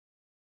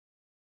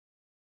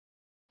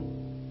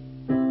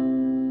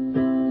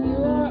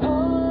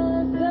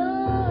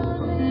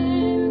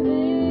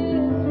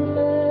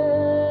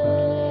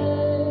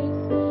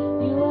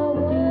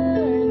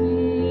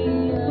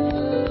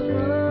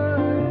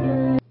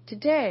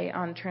Today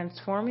on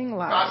Transforming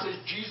Lives. Because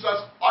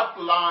Jesus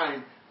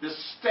outlined the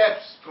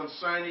steps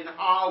concerning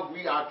how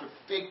we are to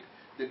take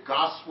the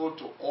gospel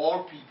to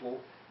all people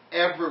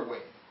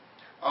everywhere.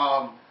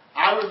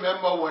 I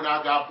remember when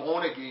I got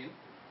born again,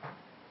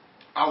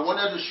 I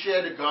wanted to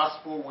share the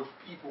gospel with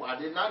people. I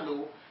did not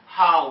know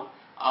how.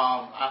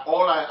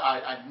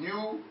 I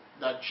knew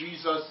that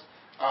Jesus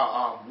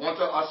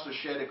wanted us to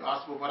share the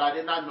gospel, but I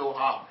did not know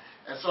how.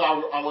 And so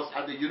I was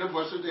at the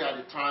university at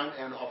the time,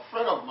 and a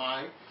friend of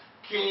mine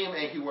came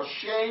and he was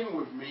sharing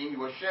with me. He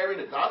was sharing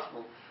the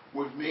gospel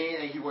with me,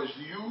 and he was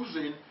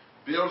using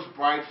Bill's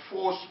Bright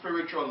 4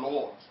 spiritual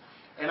laws.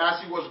 And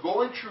as he was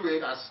going through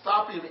it, I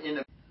stopped him in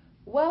the...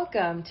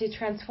 Welcome to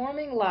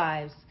Transforming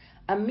Lives,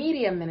 a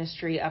media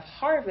ministry of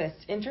Harvest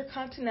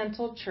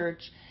Intercontinental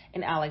Church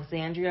in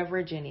Alexandria,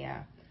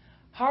 Virginia.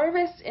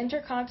 Harvest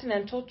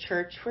Intercontinental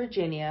Church,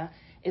 Virginia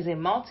is a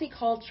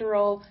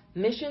multicultural,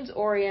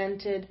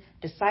 missions-oriented,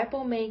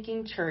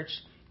 disciple-making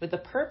church with the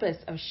purpose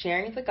of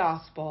sharing the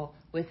gospel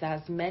with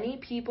as many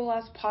people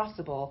as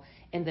possible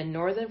in the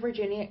Northern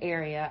Virginia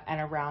area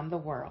and around the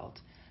world.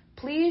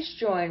 Please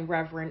join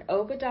Reverend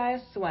Obadiah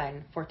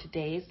Swen for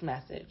today's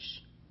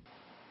message.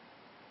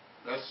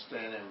 Let's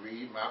stand and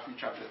read Matthew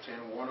chapter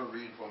 10. We want to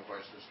read from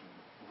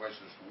verses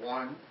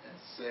 1 and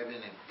 7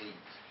 and 8.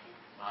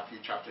 Matthew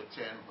chapter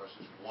 10,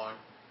 verses 1,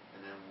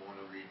 and then we want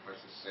to read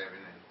verses 7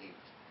 and 8.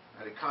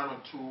 At the count of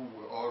 2,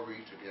 we'll all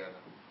read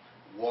together.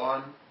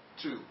 1,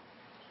 2.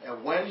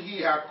 And when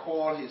he had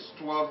called his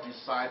 12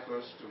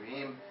 disciples to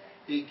him,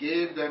 he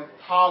gave them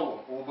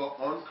power over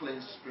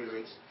unclean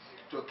spirits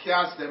to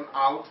cast them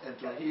out and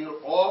to heal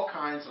all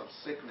kinds of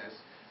sickness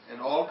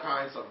and all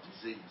kinds of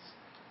disease.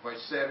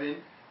 Verse 7.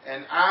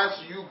 And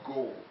as you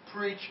go,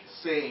 preach,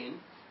 saying,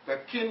 the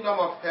kingdom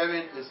of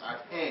heaven is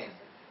at hand.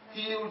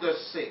 Heal the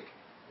sick,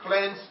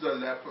 cleanse the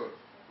leper,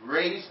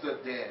 raise the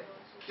dead,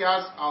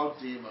 cast out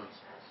demons.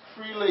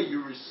 Freely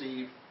you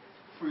receive,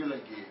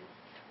 freely give.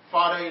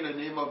 Father, in the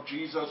name of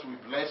Jesus,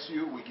 we bless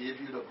you. We give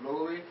you the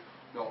glory,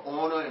 the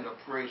honor, and the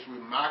praise. We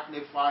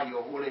magnify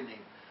your holy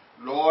name.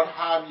 Lord,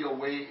 have your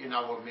way in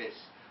our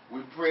midst.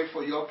 We pray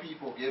for your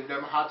people. Give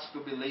them hearts to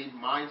believe,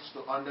 minds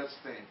to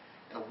understand,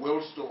 and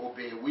wills to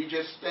obey. We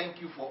just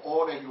thank you for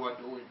all that you are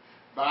doing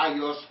by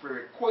your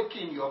Spirit.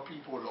 Quicken your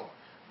people, Lord.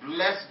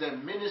 Bless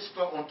them.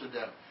 Minister unto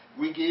them.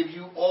 We give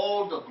you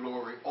all the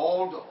glory,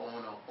 all the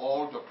honor,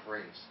 all the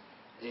praise.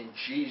 In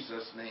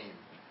Jesus' name.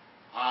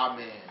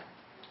 Amen.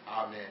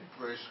 Amen.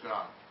 Praise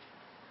God.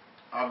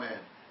 Amen.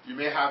 You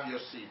may have your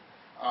seat.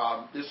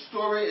 The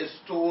story is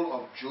told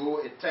of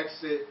Joe, a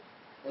taxi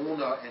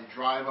owner and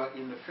driver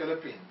in the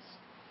Philippines,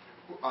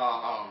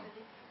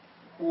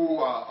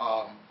 who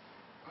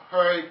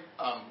heard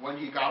when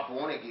he got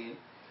born again,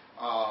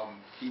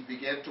 he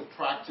began to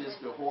practice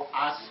the whole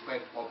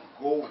aspect of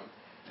going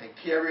and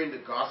carrying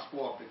the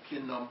gospel of the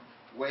kingdom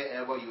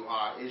wherever you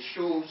are. It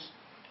shows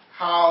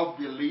how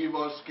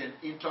believers can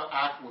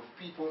interact with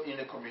people in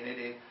the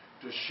community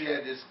to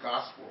share this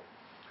gospel.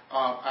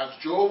 As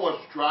Joe was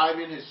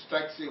driving his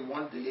taxi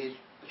one day,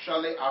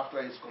 shortly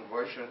after his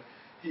conversion,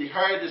 he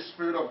heard the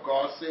Spirit of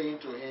God saying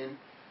to him,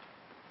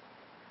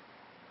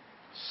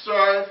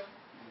 serve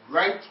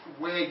right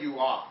where you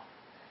are.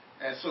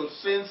 And so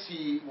since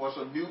he was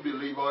a new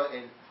believer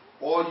and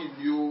all he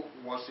knew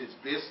was his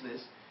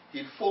business,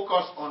 he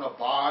focused on a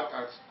bar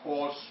that's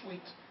called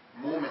Sweet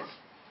Moment.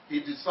 He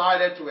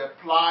decided to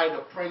apply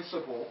the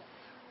principle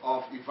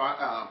of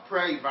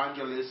prayer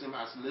evangelism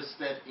as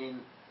listed in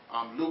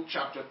Luke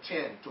chapter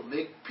 10 to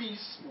make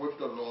peace with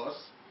the lost,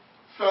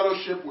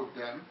 fellowship with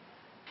them,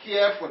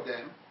 care for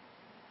them,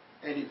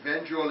 and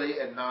eventually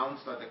announce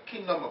that the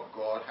kingdom of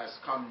God has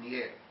come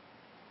near.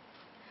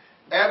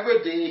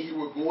 Every day he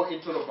would go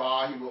into the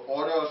bar, he would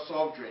order a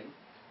soft drink,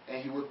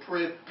 and he would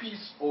pray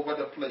peace over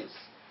the place,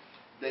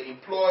 the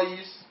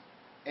employees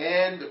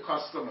and the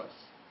customers.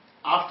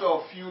 After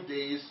a few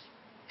days,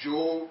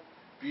 Joe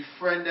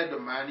befriended the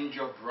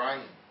manager,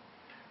 Brian.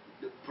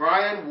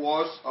 Brian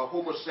was a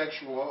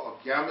homosexual,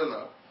 a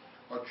gambler,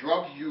 a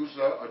drug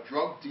user, a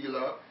drug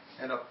dealer,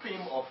 and a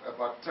pimp of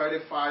about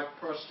 35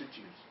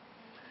 prostitutes.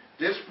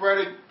 This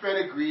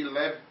pedigree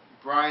led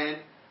Brian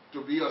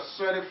to be a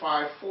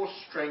certified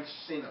full-strength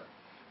sinner.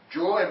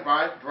 Joe and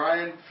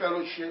Brian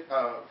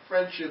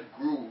friendship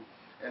grew,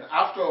 and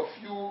after a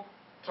few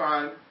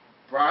time,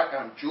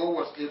 Joe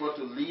was able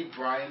to lead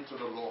Brian to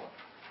the Lord.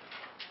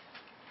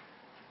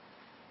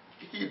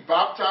 He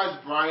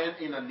baptized Brian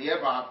in a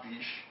nearby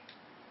beach,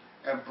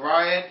 and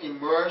Brian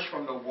emerged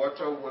from the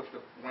water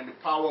when the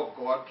power of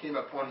God came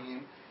upon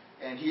him,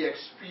 and he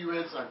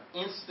experienced an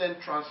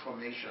instant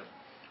transformation.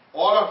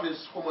 All of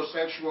his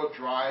homosexual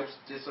drives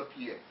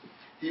disappeared.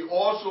 He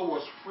also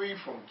was free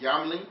from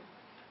gambling,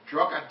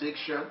 drug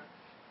addiction,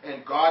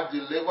 and God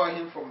delivered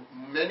him from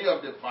many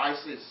of the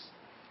vices.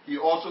 He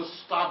also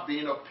stopped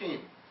being a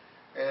pimp,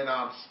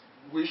 and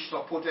which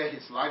supported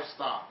his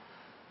lifestyle.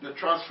 The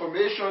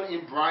transformation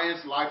in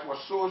Brian's life was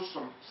so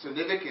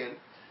significant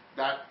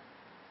that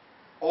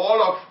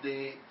all of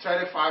the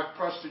 35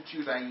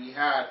 prostitutes that he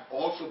had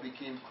also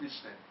became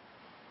Christian.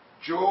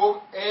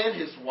 Job and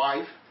his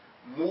wife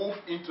moved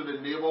into the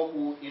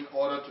neighborhood in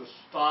order to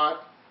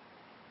start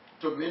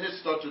to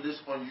minister to this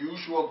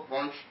unusual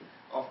bunch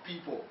of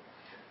people.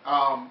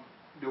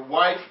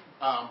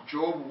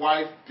 Job's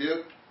wife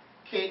baked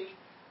cake,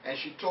 and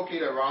she took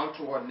it around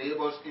to her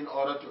neighbors in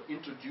order to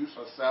introduce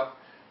herself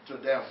to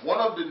them. One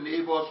of the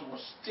neighbors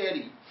was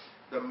Teddy,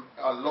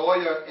 a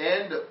lawyer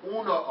and the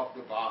owner of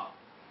the bar.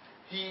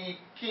 He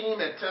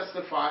came and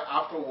testified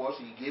afterwards.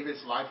 He gave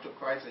his life to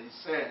Christ, and he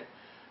said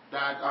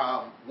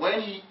that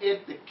when he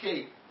ate the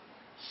cake,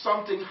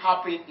 something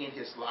happened in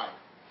his life.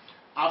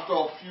 After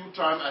a few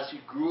times, as he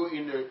grew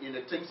in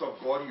the things of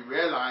God, he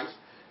realized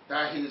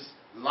that his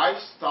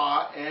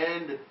lifestyle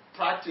and the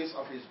practice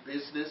of his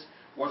business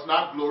was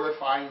not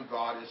glorifying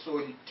God, and so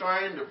he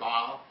turned the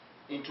bar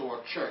into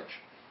a church.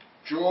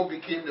 Job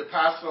became the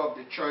pastor of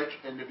the church,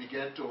 and they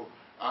began to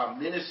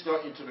minister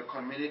into the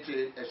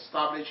community,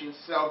 establishing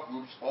cell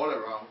groups all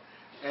around,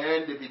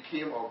 and they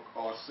became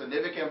a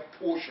significant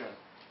portion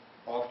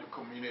of the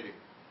community.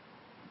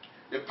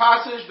 The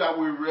passage that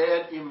we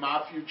read in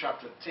Matthew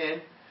chapter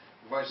 10,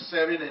 verse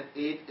 7 and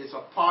 8 is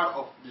a part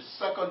of the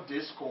second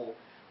discourse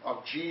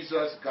of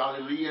Jesus'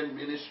 Galilean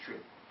ministry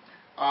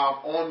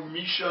on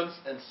missions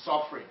and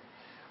suffering.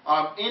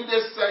 In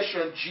this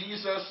session,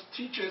 Jesus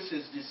teaches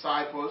his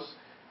disciples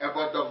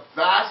about the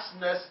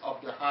vastness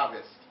of the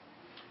harvest.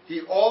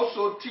 He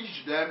also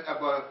teaches them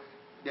about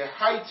the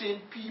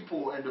heightened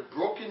people and the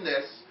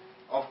brokenness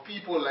of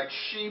people like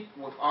sheep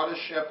without a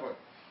shepherd.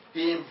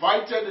 He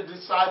invited the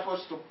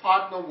disciples to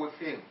partner with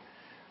him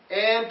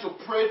and to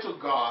pray to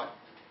God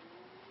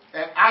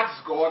and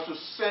ask God to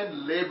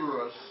send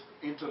laborers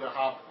into the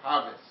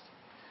harvest.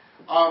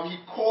 He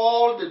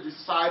called the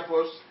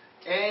disciples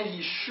and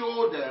he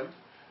showed them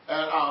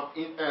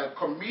and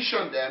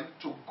commissioned them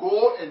to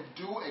go and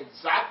do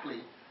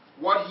exactly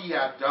what he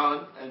had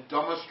done and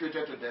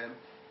demonstrated to them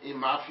in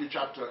Matthew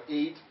chapter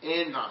 8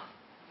 and 9.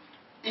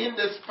 In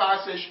this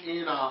passage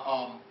in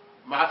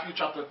Matthew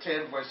chapter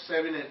 10, verse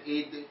 7 and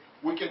 8,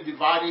 we can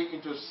divide it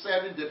into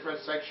 7 different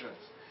sections.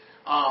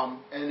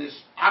 And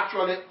it's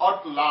actually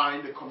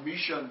outlined the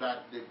commission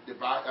that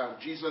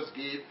Jesus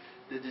gave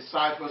the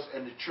disciples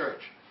and the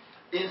church.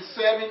 In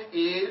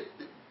 7a,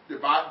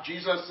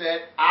 Jesus said,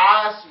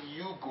 as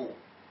you go.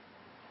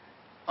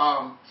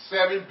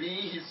 7b,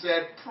 he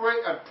said, pray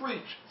and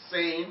preach,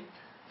 saying,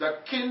 the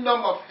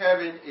kingdom of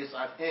heaven is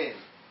at hand.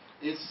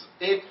 It's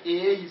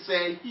 8a, he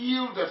said,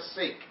 heal the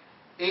sick.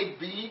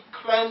 8b,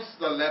 cleanse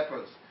the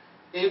lepers.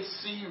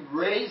 8c,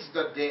 raise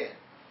the dead.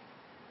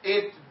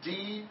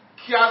 8d,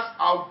 cast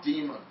out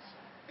demons.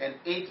 And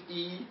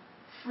 8e,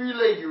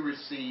 freely you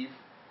receive,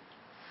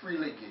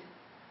 freely give.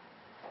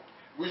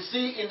 We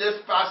see in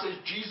this passage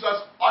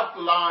Jesus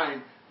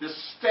outlined the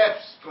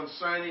steps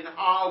concerning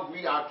how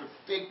we are to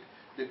take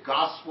the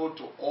gospel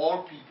to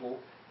all people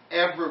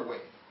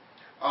everywhere.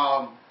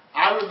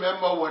 I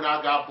remember when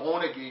I got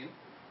born again,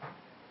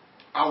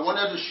 I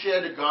wanted to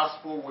share the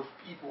gospel with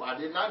people. I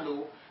did not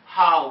know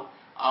how.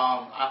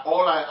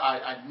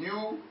 I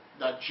knew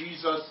that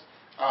Jesus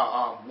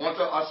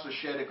wanted us to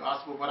share the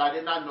gospel, but I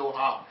did not know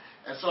how.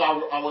 And so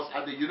I was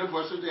at the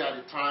university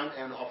at the time,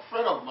 and a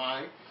friend of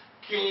mine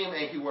came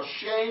and he was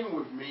sharing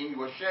with me, he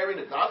was sharing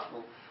the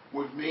gospel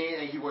with me,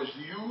 and he was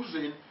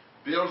using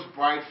Bill's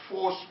Bright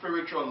 4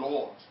 spiritual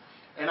laws.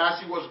 And as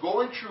he was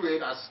going through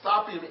it, I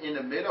stopped him in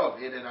the middle of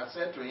it and I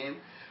said to him,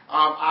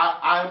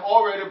 I'm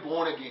already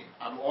born again.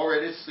 I'm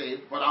already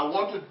saved, but I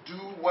want to do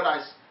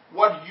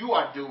what you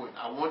are doing.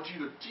 I want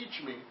you to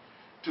teach me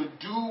to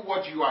do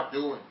what you are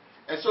doing.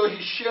 And so he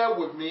shared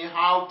with me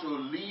how to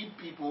lead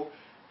people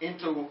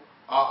to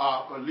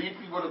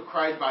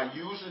Christ by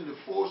using the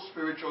 4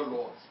 spiritual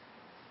laws.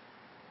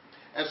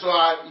 And so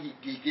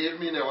he gave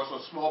me, there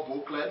was a small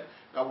booklet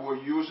that we were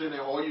using,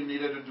 and all you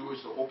needed to do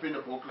is to open the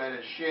booklet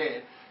and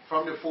share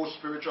from the 4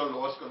 spiritual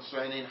laws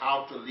concerning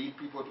how to lead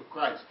people to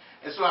Christ.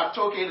 And so I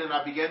took it and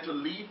I began to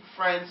lead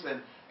friends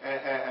and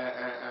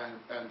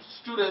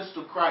students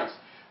to Christ.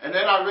 And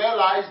then I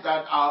realized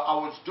that I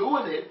was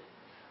doing it.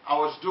 I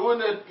was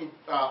doing it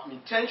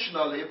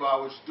intentionally,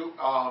 but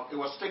it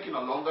was taking a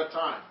longer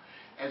time.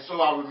 And so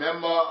I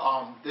remember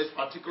this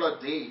particular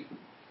day,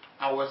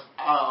 I was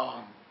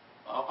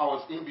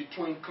in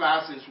between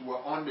classes. We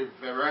were on the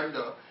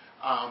veranda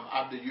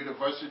at the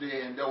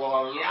university, and there were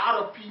a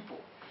lot of people.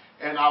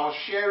 And I was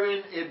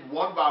sharing it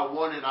one by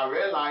one, and I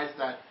realized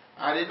that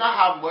I did not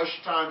have much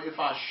time. If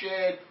I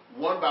shared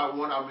one by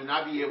one, I may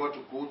not be able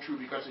to go through,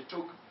 because it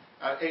took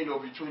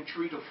between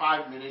 3 to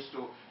 5 minutes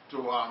to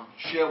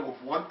share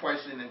with one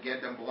person and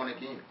get them born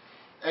again.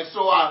 And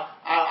so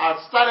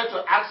I started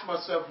to ask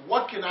myself,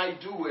 what can I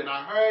do? And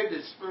I heard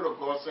the Spirit of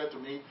God said to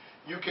me,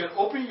 you can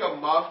open your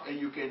mouth and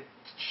you can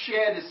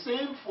share the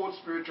same 4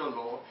 spiritual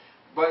law,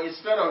 but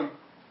instead of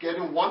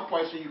getting one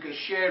person, you can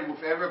share it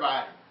with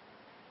everybody.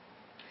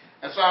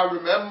 And so I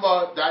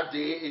remember that day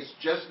is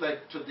just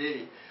like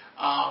today.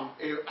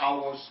 I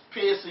was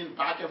pacing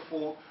back and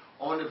forth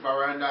on the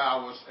veranda. I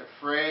was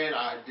afraid.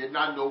 I did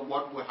not know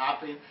what would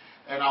happen.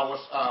 And I was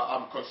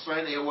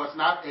concerned. It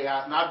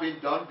has not been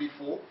done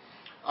before.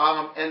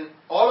 And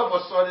all of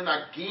a sudden,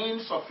 I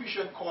gained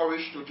sufficient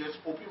courage to just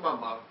open my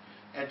mouth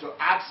and to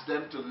ask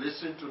them to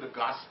listen to the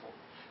gospel.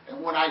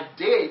 And when I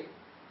did,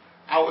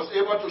 I was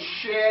able to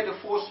share the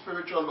full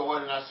spiritual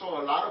Lord, and I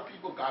saw a lot of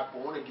people got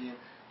born again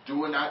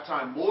during that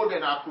time, more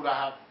than I could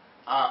have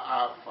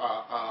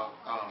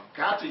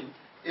gotten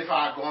if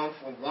I had gone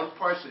from one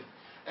person.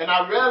 And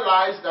I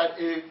realized that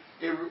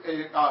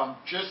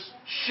just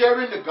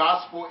sharing the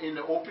gospel in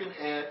the open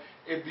air,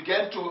 it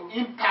began to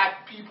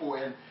impact people.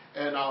 And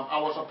I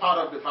was a part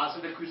of the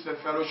Varsity Christian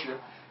Fellowship.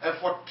 And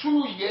for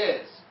 2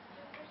 years,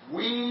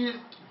 we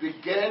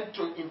began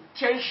to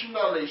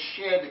intentionally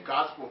share the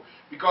gospel.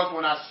 Because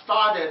when I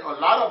started, a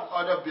lot of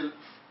other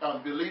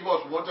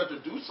believers wanted to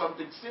do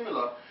something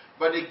similar,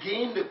 but they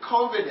gained the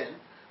confidence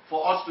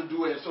for us to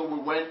do it. So we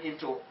went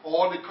into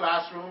all the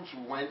classrooms,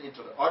 we went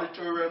into the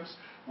auditoriums,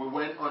 we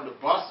went on the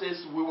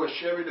buses, we were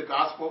sharing the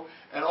gospel.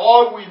 And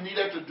all we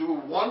needed to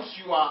do, once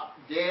you are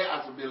there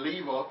as a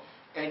believer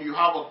and you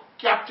have a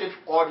captive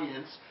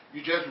audience,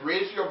 you just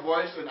raise your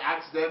voice and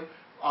ask them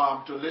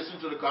to listen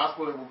to the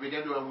gospel, and we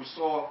began to, and we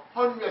saw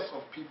hundreds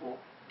of people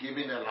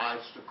giving their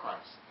lives to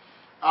Christ.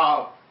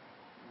 I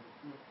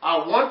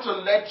want to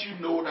let you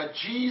know that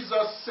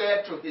Jesus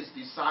said to his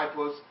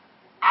disciples,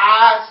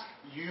 as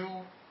you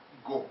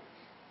go.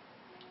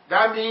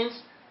 That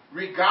means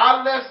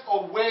regardless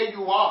of where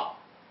you are,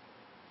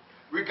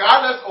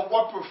 regardless of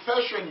what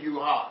profession you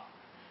are,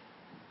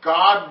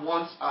 God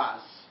wants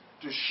us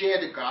to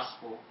share the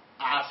gospel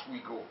as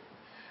we go.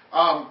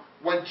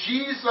 When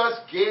Jesus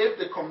gave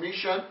the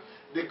commission,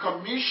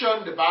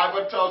 the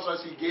Bible tells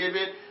us he gave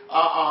it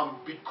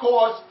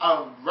because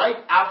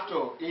right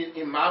after,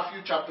 in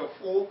Matthew chapter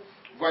 4,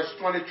 verse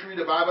 23,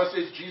 the Bible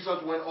says Jesus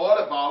went all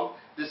about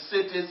the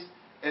cities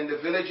and the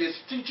villages,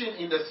 teaching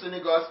in the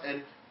synagogues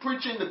and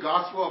preaching the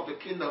gospel of the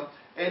kingdom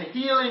and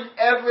healing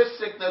every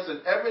sickness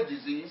and every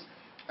disease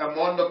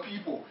among the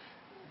people.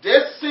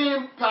 This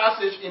same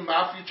passage in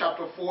Matthew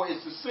chapter 4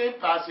 is the same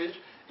passage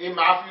in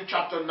Matthew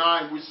chapter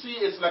 9. We see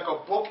it's like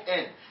a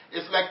bookend.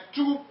 It's like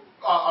two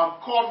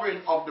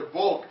covering of the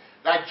book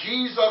that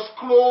Jesus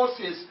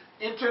closed his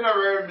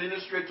itinerary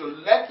ministry to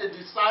let the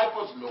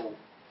disciples know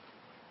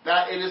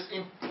that it is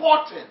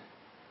important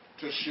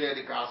to share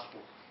the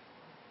gospel.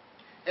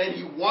 And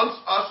he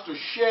wants us to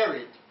share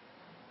it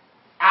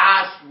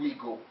as we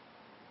go.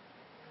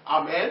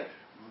 Amen.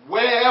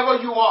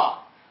 Wherever you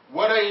are,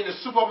 whether in the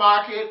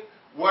supermarket,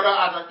 whether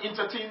at an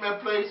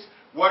entertainment place,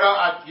 whether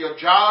at your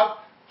job,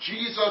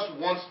 Jesus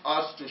wants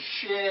us to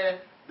share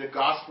the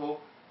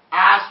gospel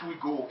as we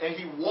go. And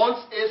he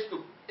wants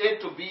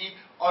it to be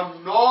a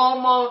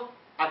normal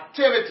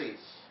activities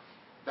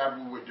that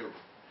we would do.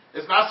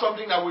 It's not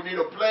something that we need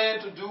a plan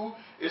to do.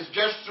 It's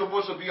just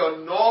supposed to be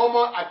a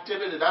normal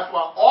activity. That's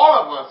why all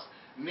of us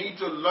need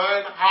to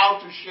learn how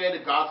to share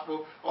the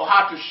gospel or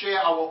how to share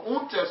our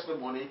own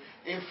testimony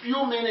in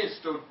few minutes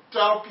to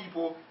tell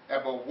people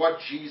about what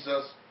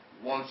Jesus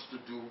wants to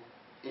do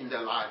in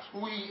their lives,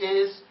 who he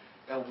is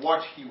and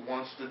what he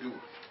wants to do.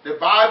 The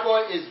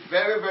Bible is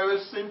very, very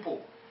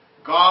simple.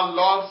 God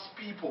loves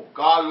people.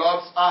 God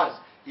loves us.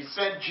 He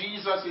sent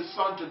Jesus, his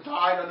son, to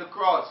die on the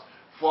cross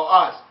for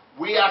us.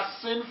 We are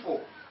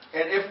sinful.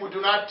 And if we do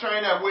not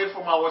turn away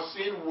from our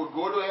sin, we will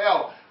go to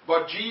hell.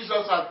 But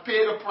Jesus has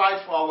paid the price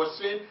for our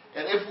sin.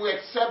 And if we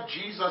accept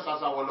Jesus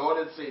as our Lord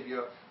and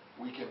Savior,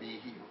 we can be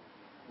healed.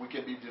 We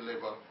can be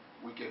delivered.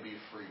 We can be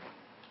free.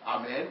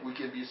 Amen. We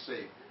can be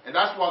saved. And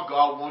that's what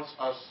God wants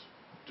us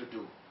to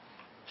do.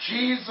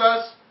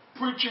 Jesus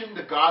preaching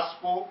the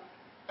gospel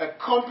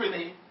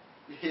accompanied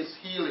his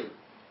healing.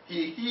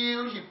 He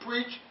healed, he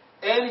preached,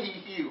 and he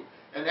healed.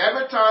 And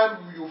every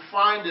time you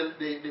find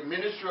the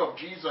ministry of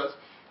Jesus,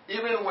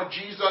 even when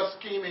Jesus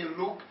came in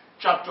Luke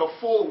chapter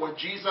 4, when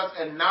Jesus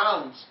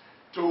announced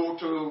to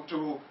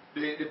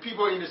the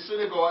people in the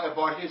synagogue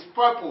about his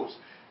purpose,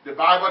 the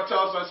Bible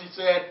tells us, he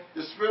said,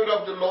 the Spirit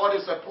of the Lord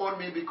is upon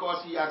me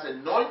because he has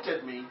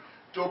anointed me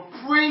to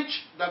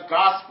preach the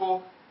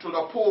gospel to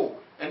the poor.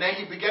 And then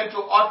he began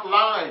to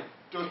outline,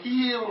 to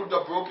heal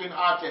the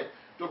brokenhearted,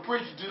 to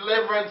preach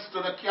deliverance to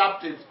the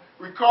captives,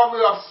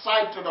 recovery of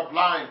sight to the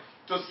blind,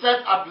 to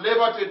set at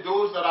liberty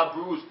those that are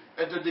bruised,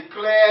 and to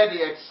declare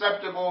the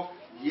acceptable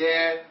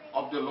year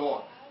of the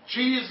Lord.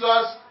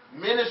 Jesus'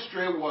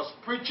 ministry was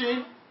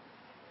preaching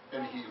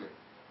and healing.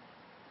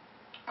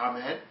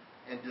 Amen.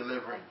 And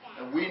delivering.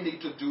 And we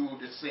need to do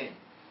the same.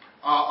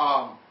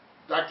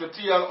 Dr.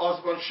 T.L.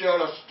 Osborne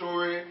shared a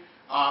story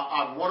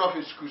at one of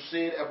his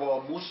crusades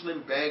about a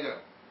Muslim beggar.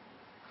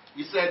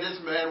 He said this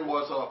man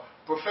was a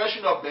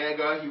professional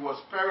beggar. He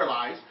was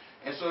paralyzed.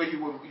 And so he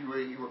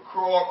would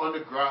crawl on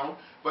the ground,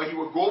 but he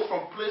would go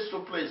from place to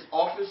place,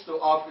 office to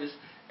office,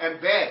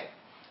 and beg.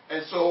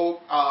 And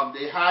so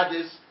they had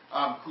this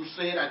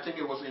crusade, I think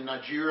it was in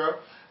Nigeria,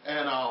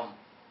 and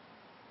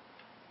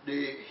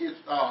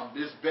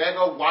this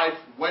beggar wife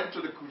went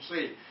to the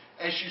crusade,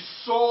 and she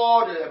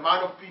saw the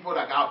amount of people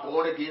that got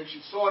born again.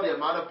 She saw the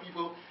amount of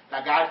people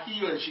that got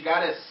healed, and she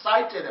got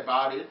excited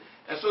about it.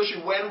 And so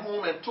she went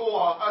home and told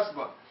her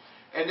husband.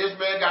 And this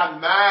man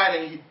got mad,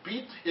 and he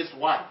beat his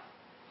wife.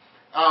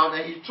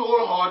 And he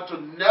told her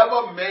to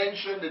never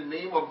mention the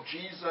name of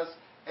Jesus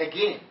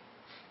again.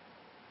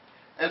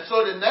 And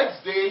so the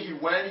next day he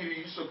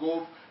used to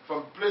go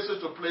from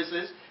places to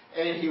places,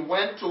 and he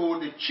went to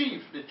the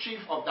chief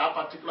of that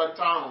particular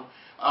town.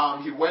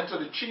 He went to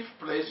the chief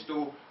place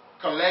to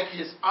collect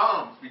his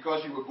alms,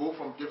 because he would go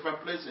from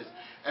different places.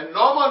 And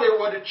normally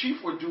what the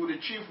chief would do, the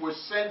chief would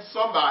send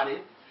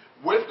somebody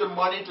with the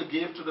money to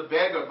give to the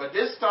beggar. But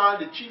this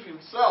time the chief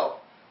himself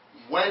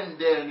went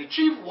there, and the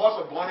chief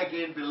was a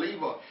born-again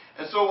believer.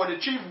 And so when the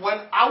chief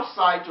went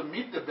outside to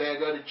meet the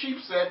beggar, the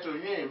chief said to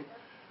him,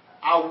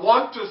 I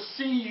want to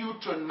see you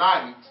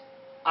tonight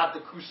at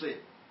the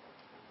crusade.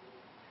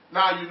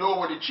 Now, you know,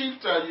 when the chief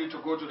tells you to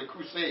go to the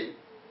crusade,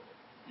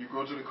 you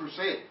go to the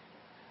crusade.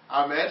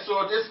 Amen.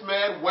 So this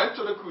man went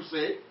to the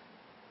crusade,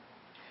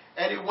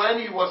 and when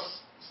he was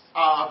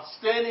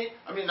standing,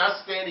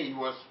 he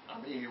was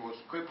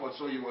crippled,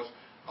 so he was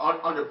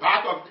on the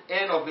back of the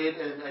end of it,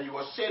 and he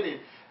was sitting.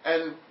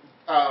 And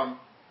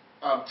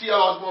T.L.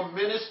 Osborne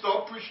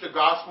ministered, preached the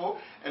gospel,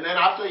 and then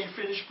after he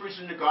finished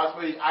preaching the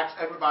gospel, he asked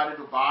everybody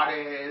to bow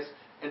their heads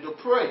and to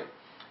pray.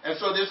 And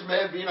so this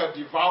man, being a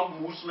devout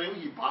Muslim,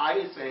 he bowed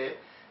his head,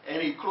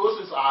 and he closed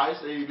his eyes,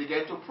 and he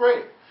began to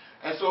pray.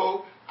 And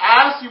so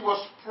as he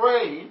was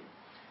praying,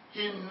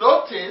 he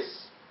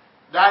noticed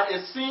that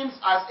it seems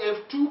as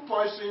if two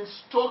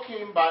persons took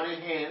him by the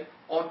hand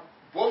on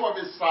both of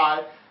his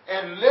sides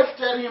and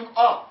lifted him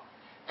up.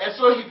 And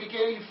so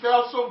he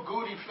felt so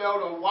good. He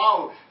felt, oh,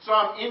 wow. So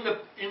I'm in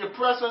the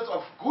presence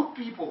of good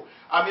people.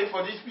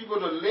 For these people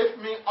to lift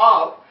me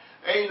up,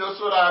 and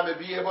so that I may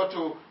be able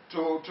to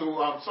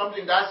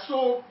something that's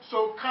so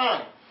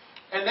kind.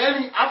 And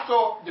then after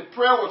the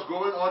prayer was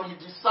going on, he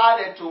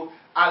decided to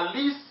at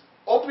least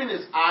open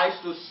his eyes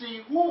to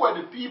see who were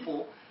the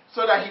people,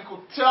 so that he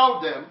could tell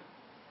them,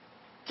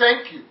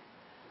 thank you.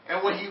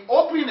 And when he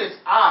opened his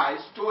eyes,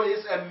 to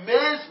his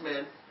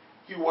amazement,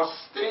 he was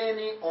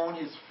standing on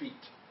his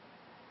feet.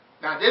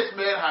 Now, this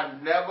man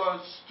had never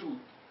stood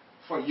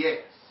for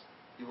years.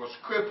 He was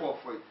crippled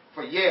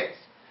for years.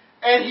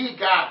 And he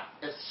got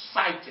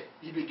excited.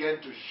 He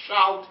began to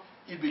shout.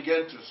 He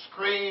began to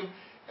scream.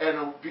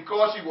 And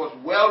because he was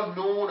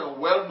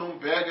well-known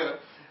beggar,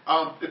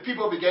 the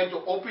people began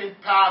to open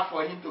path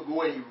for him to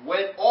go. And he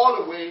went all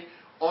the way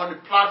on the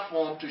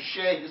platform to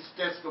share his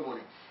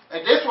testimony.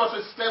 And this was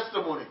his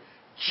testimony.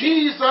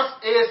 Jesus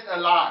is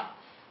alive.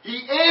 He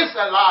is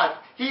alive.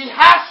 He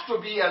has to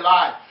be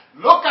alive.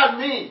 Look at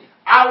me.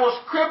 I was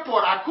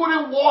crippled. I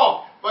couldn't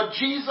walk, but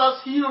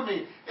Jesus healed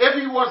me. If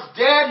he was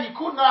dead, he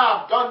could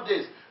not have done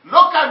this.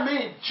 Look at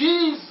me.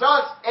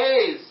 Jesus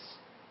is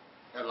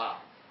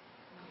alive.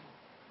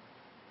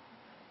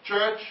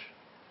 Church,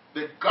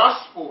 the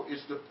gospel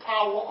is the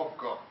power of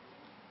God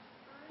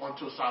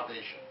unto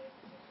salvation.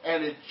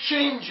 And it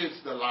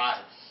changes the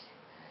lives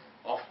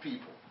of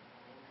people.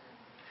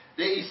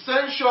 The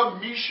essential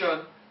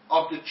mission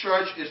of the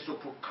church is to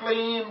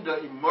proclaim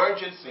the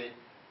emergency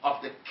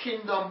of the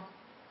kingdom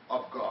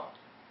of God.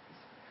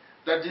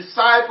 The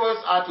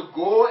disciples are to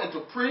go and to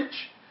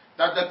preach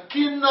that the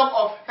kingdom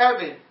of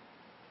heaven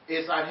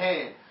is at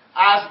hand.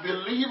 As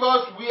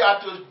believers, we are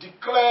to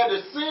declare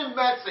the same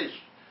message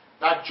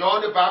that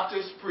John the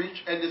Baptist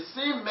preached and the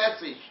same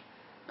message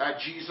that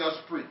Jesus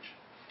preached.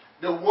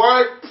 The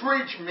word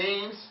preach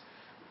means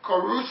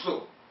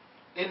kerusso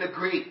in the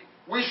Greek,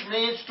 which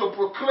means to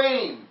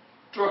proclaim,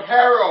 to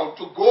herald,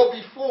 to go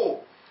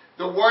before.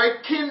 The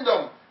word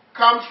kingdom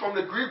comes from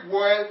the Greek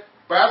word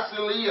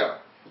basileia,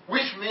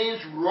 which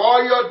means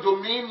royal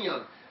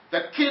dominion.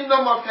 The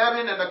kingdom of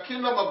heaven and the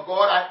kingdom of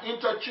God are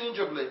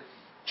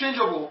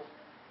interchangeable.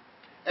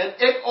 And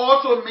it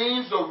also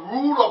means the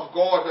rule of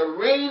God, the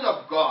reign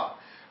of God.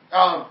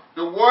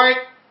 The word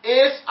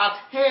is at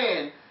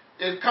hand.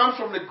 It comes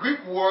from the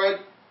Greek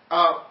word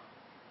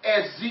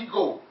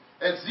ezizo,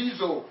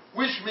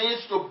 which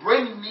means to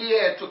bring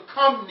near, to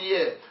come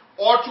near,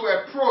 or to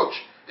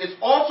approach. It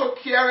also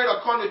carried a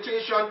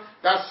connotation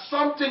that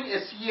something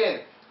is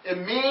here. It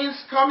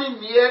means coming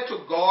near to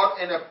God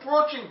and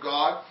approaching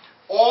God,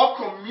 or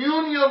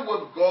communion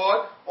with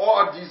God,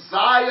 or a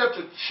desire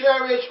to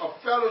cherish a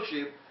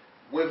fellowship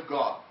with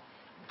God.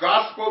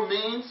 Gospel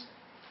means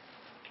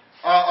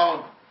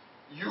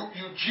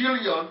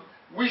euangelion,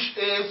 which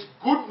is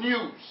good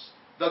news.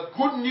 The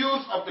good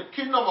news of the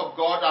kingdom of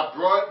God that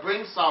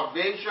brings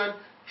salvation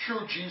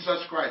through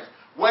Jesus Christ.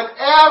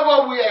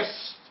 Whenever we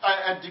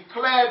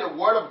declare the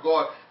word of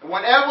God, and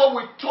whenever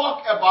we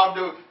talk about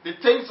the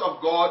things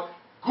of God,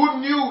 good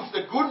news,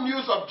 the good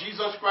news of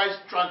Jesus Christ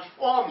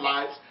transform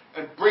lives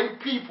and bring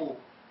people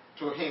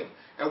to Him.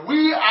 And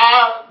we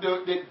are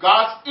the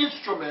God's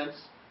instruments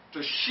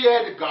to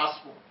share the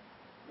gospel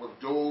with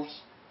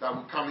those that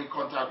we come in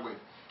contact with.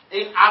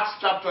 In Acts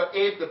chapter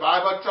 8, the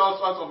Bible tells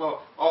us of a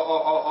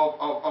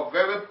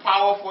very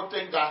powerful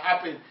thing that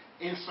happened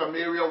in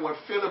Samaria when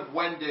Philip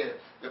went there.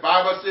 The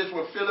Bible says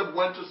when Philip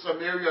went to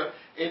Samaria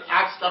in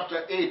Acts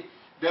chapter 8,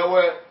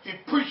 he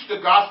preached the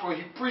gospel,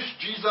 he preached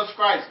Jesus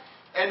Christ.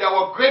 And there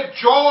was great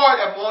joy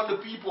among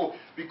the people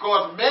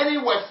because many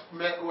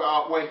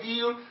were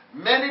healed,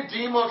 many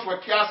demons were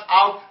cast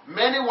out,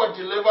 many were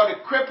delivered,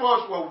 the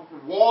cripples were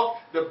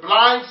walked, the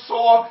blind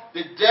saw,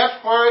 the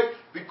deaf heard,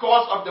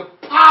 because of the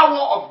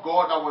power of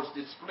God that was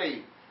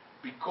displayed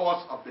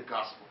because of the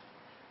gospel.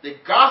 The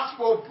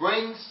gospel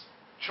brings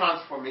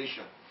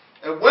transformation.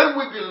 And when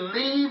we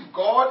believe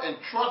God and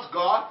trust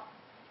God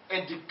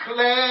and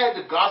declare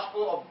the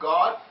gospel of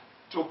God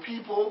to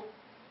people,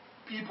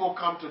 people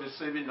come to the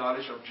saving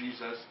knowledge of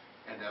Jesus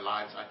and their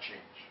lives are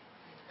changed.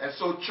 And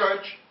so,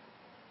 church,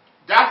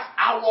 that's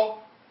our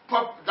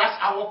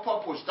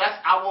purpose. That's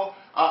our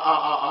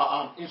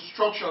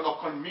instruction or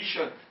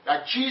commission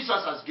that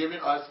Jesus has given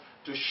us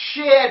to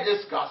share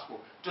this gospel,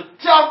 to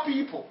tell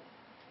people.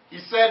 He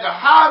said the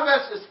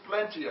harvest is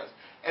plenteous,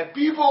 and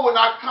people will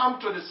not come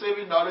to the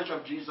saving knowledge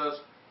of Jesus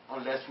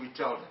unless we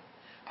tell them.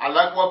 I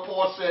like what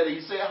Paul said.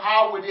 He said,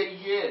 how would they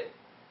hear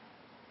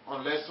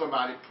unless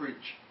somebody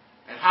preach?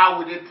 And how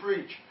would they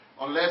preach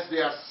unless they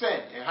are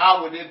sent? And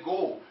how would they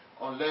go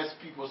unless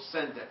people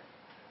send them?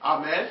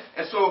 Amen.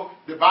 And so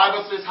the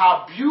Bible says,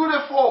 how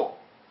beautiful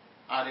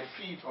are the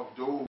feet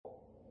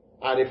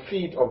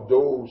of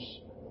those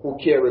who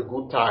carry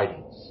good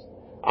tidings.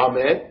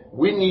 Amen.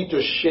 We need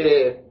to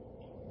share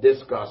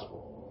this gospel.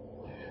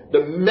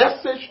 The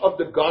message of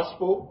the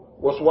gospel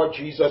was what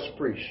Jesus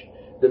preached.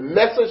 The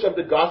message of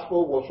the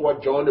gospel was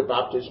what John the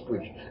Baptist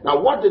preached.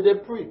 Now, what did they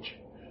preach?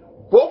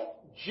 Both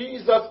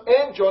Jesus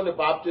and John the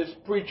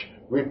Baptist preached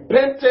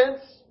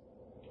repentance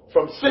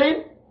from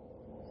sin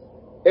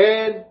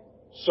and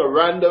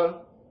surrender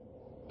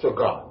to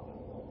God.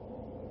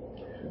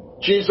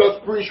 Jesus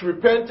preached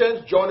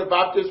repentance. John the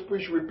Baptist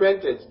preached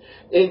repentance.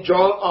 In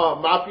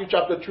Matthew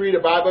chapter 3, the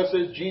Bible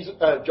says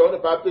John the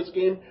Baptist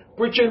came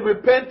preaching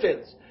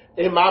repentance.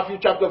 In Matthew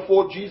chapter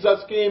 4,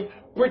 Jesus came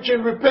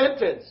preaching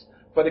repentance,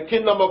 for the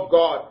kingdom of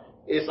God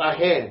is at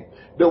hand.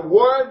 The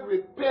word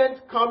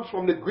repent comes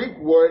from the Greek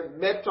word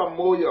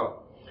metamoia,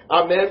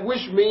 amen,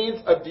 which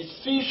means a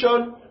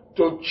decision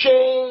to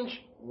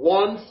change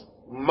one's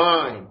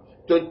mind,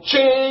 to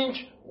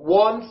change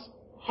one's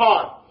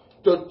heart,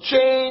 to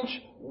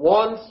change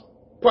one's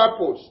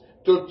purpose,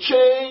 to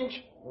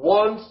change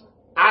one's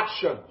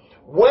action.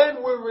 When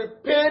we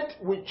repent,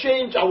 we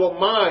change our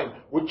mind,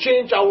 we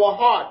change our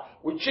heart,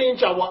 we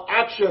change our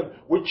action,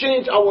 we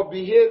change our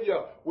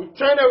behavior, we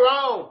turn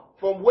around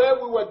from where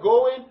we were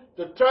going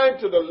to turn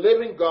to the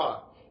living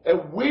God.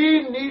 And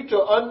we need to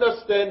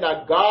understand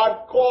that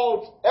God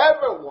calls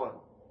everyone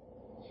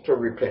to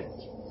repent.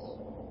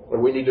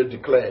 And we need to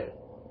declare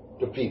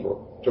to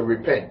people to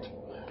repent.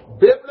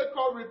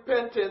 Biblical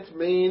repentance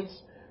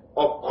means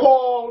a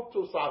call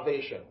to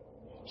salvation.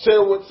 Say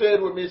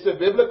it with me. Say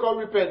biblical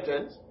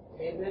repentance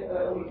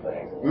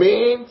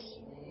means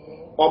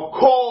a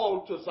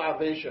call to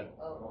salvation.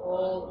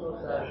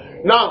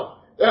 Now,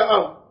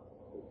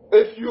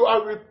 if you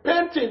are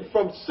repenting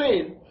from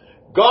sin,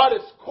 God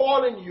is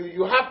calling you.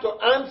 You have to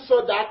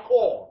answer that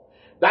call.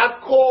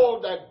 That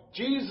call that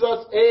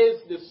Jesus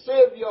is the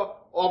Savior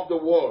of the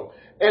world.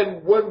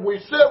 And when we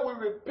say we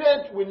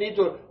repent, we need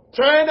to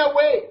turn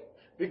away.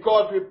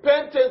 Because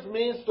repentance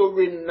means to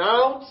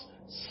renounce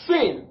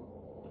sin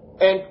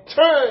and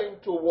turn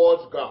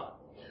towards God.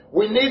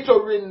 We need to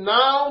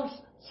renounce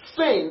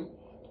sin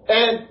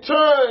and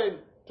turn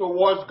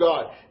towards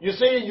God. You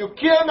see, you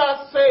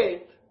cannot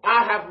say,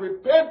 I have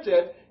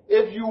repented,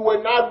 if you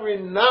will not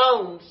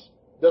renounce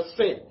the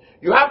sin.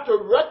 You have to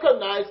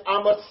recognize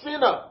I'm a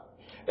sinner.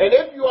 And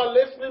if you are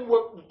listening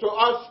to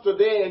us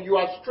today and you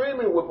are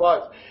streaming with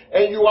us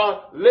and you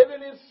are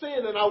living in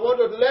sin, and I want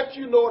to let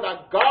you know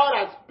that God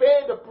has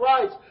paid the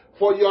price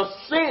for your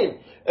sin,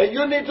 and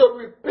you need to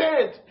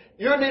repent,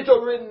 you need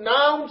to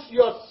renounce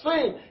your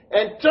sin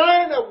and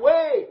turn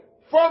away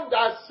from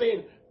that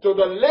sin to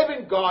the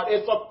living God.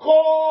 It's a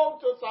call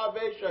to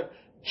salvation.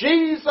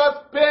 Jesus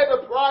paid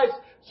the price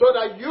so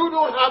that you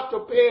don't have to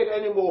pay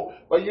it anymore,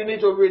 but you need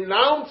to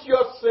renounce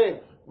your sin,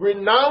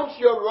 renounce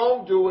your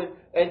wrongdoing,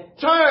 and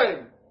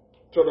turn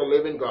to the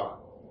living God.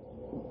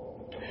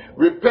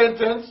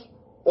 Repentance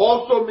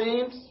also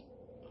means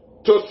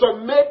to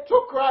submit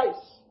to Christ,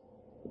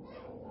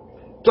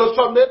 to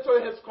submit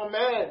to His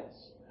commands,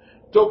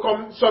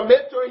 to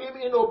submit to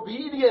Him in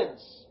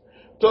obedience,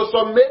 to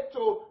submit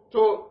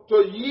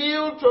to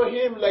yield to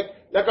Him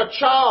like a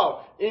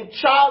child, in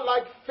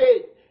childlike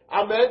faith.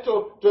 Amen.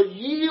 To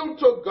yield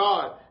to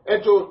God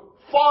and to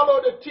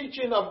follow the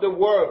teaching of the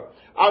Word.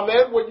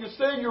 Amen. When you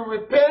say you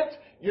repent,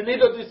 you need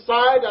to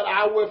decide that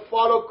I will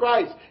follow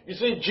Christ. You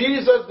see,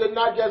 Jesus did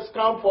not just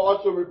come for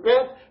us to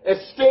repent and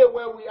stay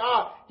where we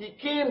are. He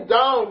came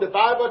down. The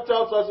Bible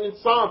tells us in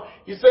Psalm,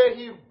 He said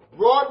He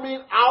brought me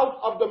out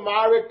of the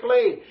miry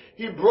clay.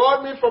 He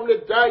brought me from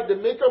the dike, the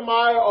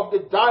mire of the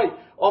dike,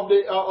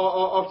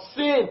 of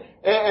sin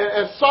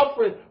and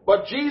suffering.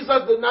 But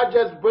Jesus did not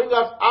just bring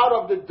us out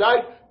of the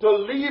dike to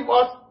leave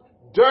us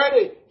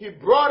dirty. He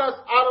brought us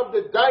out of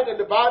the dirt, and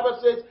the Bible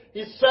says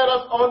He set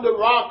us on the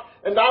rock,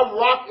 and that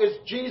rock is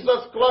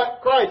Jesus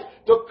Christ,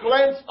 to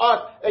cleanse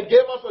us and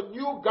give us a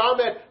new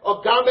garment, a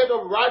garment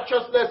of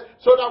righteousness,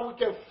 so that we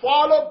can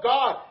follow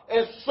God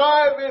and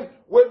serve Him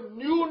with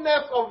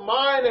newness of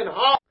mind and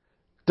heart.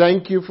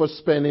 Thank you for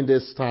spending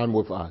this time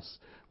with us.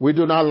 We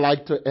do not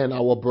like to end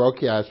our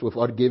broadcast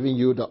without giving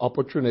you the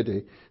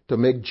opportunity to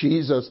make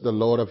Jesus the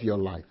Lord of your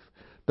life.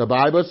 The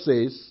Bible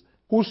says,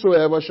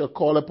 whosoever shall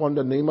call upon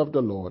the name of the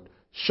Lord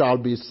shall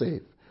be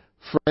saved.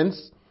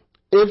 Friends,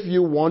 if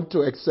you want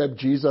to accept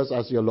Jesus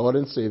as your Lord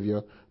and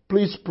Savior,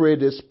 please pray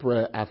this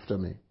prayer after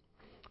me.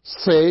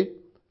 Say,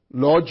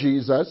 Lord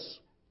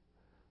Jesus,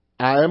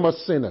 I am a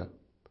sinner.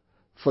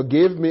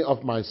 Forgive me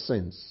of my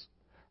sins.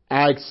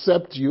 I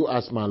accept you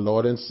as my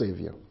Lord and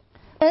Savior.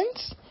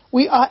 Friends,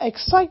 we are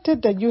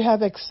excited that you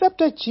have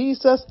accepted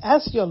Jesus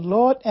as your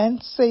Lord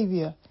and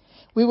Savior.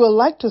 We would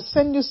like to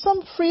send you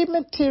some free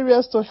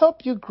materials to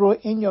help you grow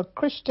in your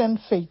Christian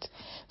faith.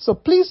 So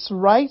please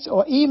write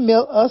or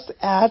email us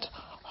at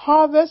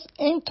Harvest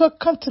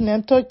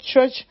Intercontinental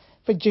Church,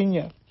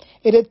 Virginia.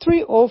 It is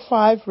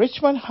 305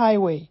 Richmond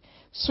Highway,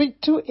 Suite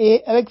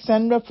 2A,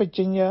 Alexandria,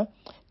 Virginia,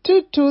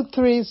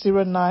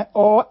 22309,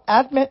 or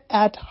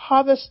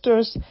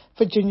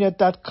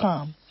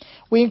admin@harvestersvirginia.com.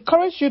 We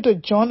encourage you to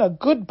join a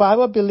good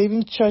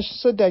Bible-believing church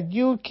so that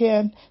you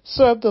can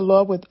serve the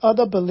Lord with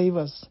other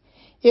believers.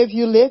 If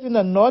you live in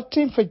the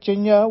Northern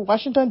Virginia,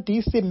 Washington,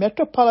 D.C.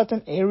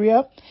 metropolitan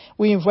area,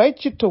 we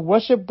invite you to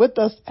worship with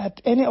us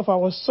at any of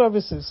our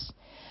services.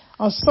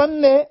 On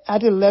Sunday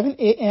at 11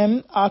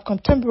 a.m., our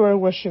contemporary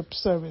worship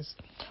service.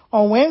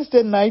 On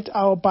Wednesday night,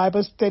 our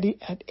Bible study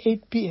at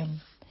 8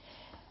 p.m.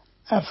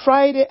 On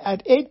Friday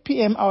at 8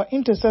 p.m., our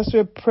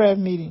intercessory prayer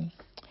meeting.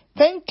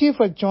 Thank you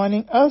for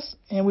joining us,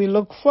 and we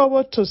look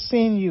forward to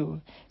seeing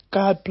you.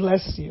 God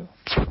bless you.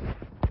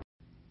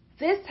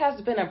 This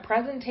has been a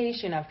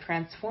presentation of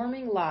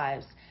Transforming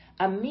Lives,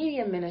 a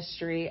media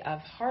ministry of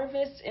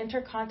Harvest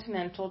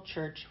Intercontinental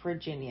Church,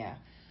 Virginia.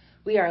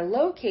 We are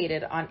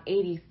located on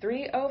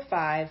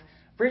 8305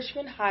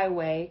 Richmond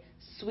Highway,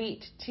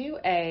 Suite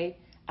 2A,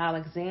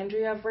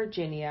 Alexandria,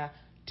 Virginia,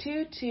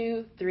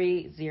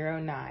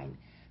 22309.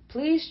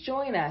 Please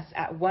join us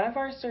at one of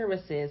our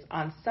services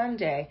on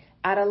Sunday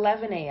at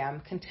 11 a.m.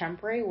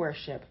 Contemporary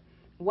Worship,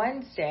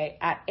 Wednesday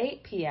at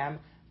 8 p.m.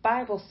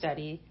 Bible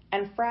Study,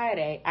 and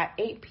Friday at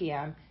 8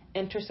 p.m.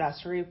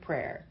 Intercessory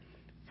Prayer.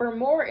 For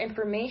more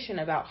information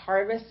about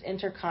Harvest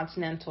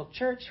Intercontinental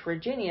Church,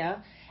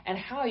 Virginia, and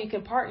how you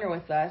can partner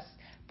with us,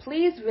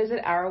 please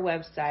visit our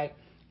website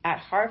at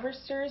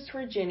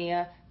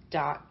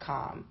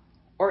harvestersvirginia.com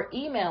or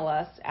email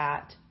us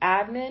at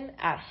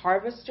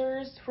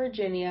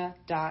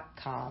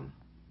admin@harvestersvirginia.com.